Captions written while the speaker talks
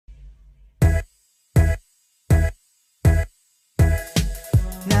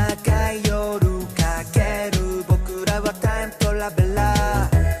長い夜かける僕らはタイムトラベラ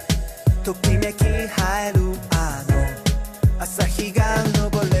ー、ときめき入るあの朝日が昇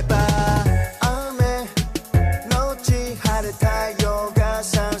れば、雨のち晴れ太陽が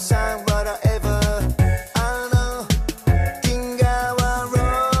シャンシャン whatever、 あの銀河ロ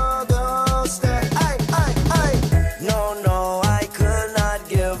ードして No no I could not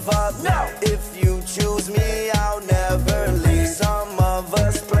give up、 no. If you choose me I'll never leave. Some of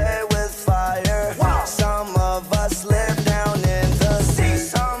us play with fire, wow. Some of us live down in the sea.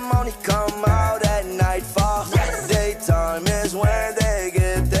 Some only come out at nightfall, yes. Daytime is when they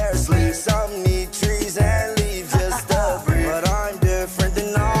get their sleep. Some need trees and leaves just to breathe. But I'm different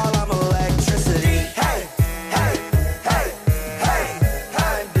than all, I'm electricity. Hey, hey, hey, hey.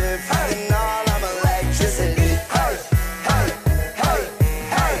 I'm different than all, I'm electricity. Hey, hey, hey,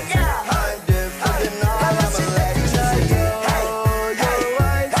 hey. I'm different than all, I'm electricity. Hey, hey,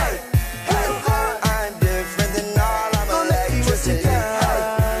 hey, hey. I'm different than all, I'm electricity. Hey,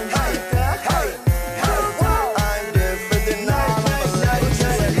 hey, hey, hey. I'm different than all, I'm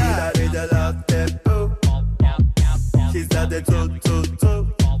electricity. 左でラッテプ膝でツッツッツ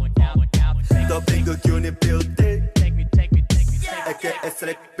トッピング急にビューティー AKA ス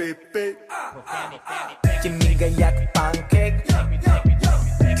リッピーピー、君が焼くパンケーキ、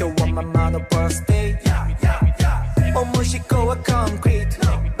今日はママのバースデー、思う思考はコンクリート、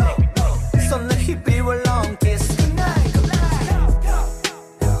そんな日々はロングキス。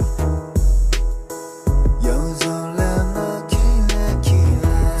夜空のキラキラ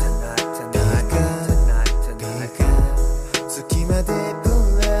ピカ月までブ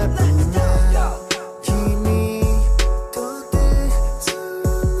ラブラ、君と手つ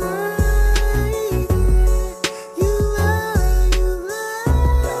ないでゆらゆら、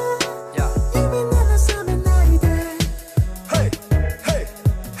夢なら覚めないで Hey, hey,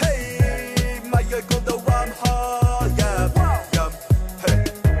 hey 迷い込んだワームホール Yeah, yeah, hey,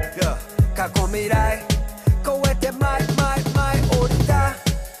 yeah 過去未来超えてマイ降りた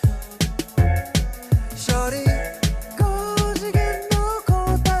処理高次元の答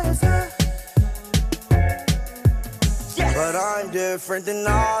えさ、But I'm different than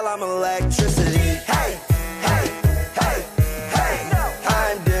all, I'm electricity. Hey, hey, hey, hey.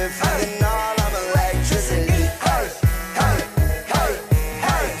 I'm different than all, I'm electricity. Hey, hey, hey,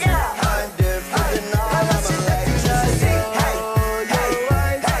 hey. I'm different than all, I'm electricity. Hey, hey, hey,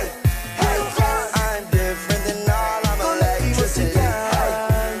 hey. I'm different than all, I'm electricity. Hey,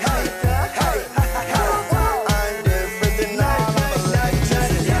 hey, hey, hey. I'm different than all, I'm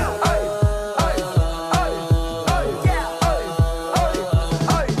electricity.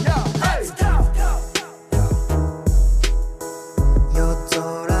夜空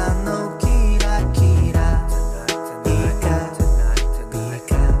のキラキラピカピ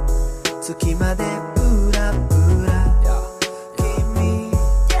カ月まで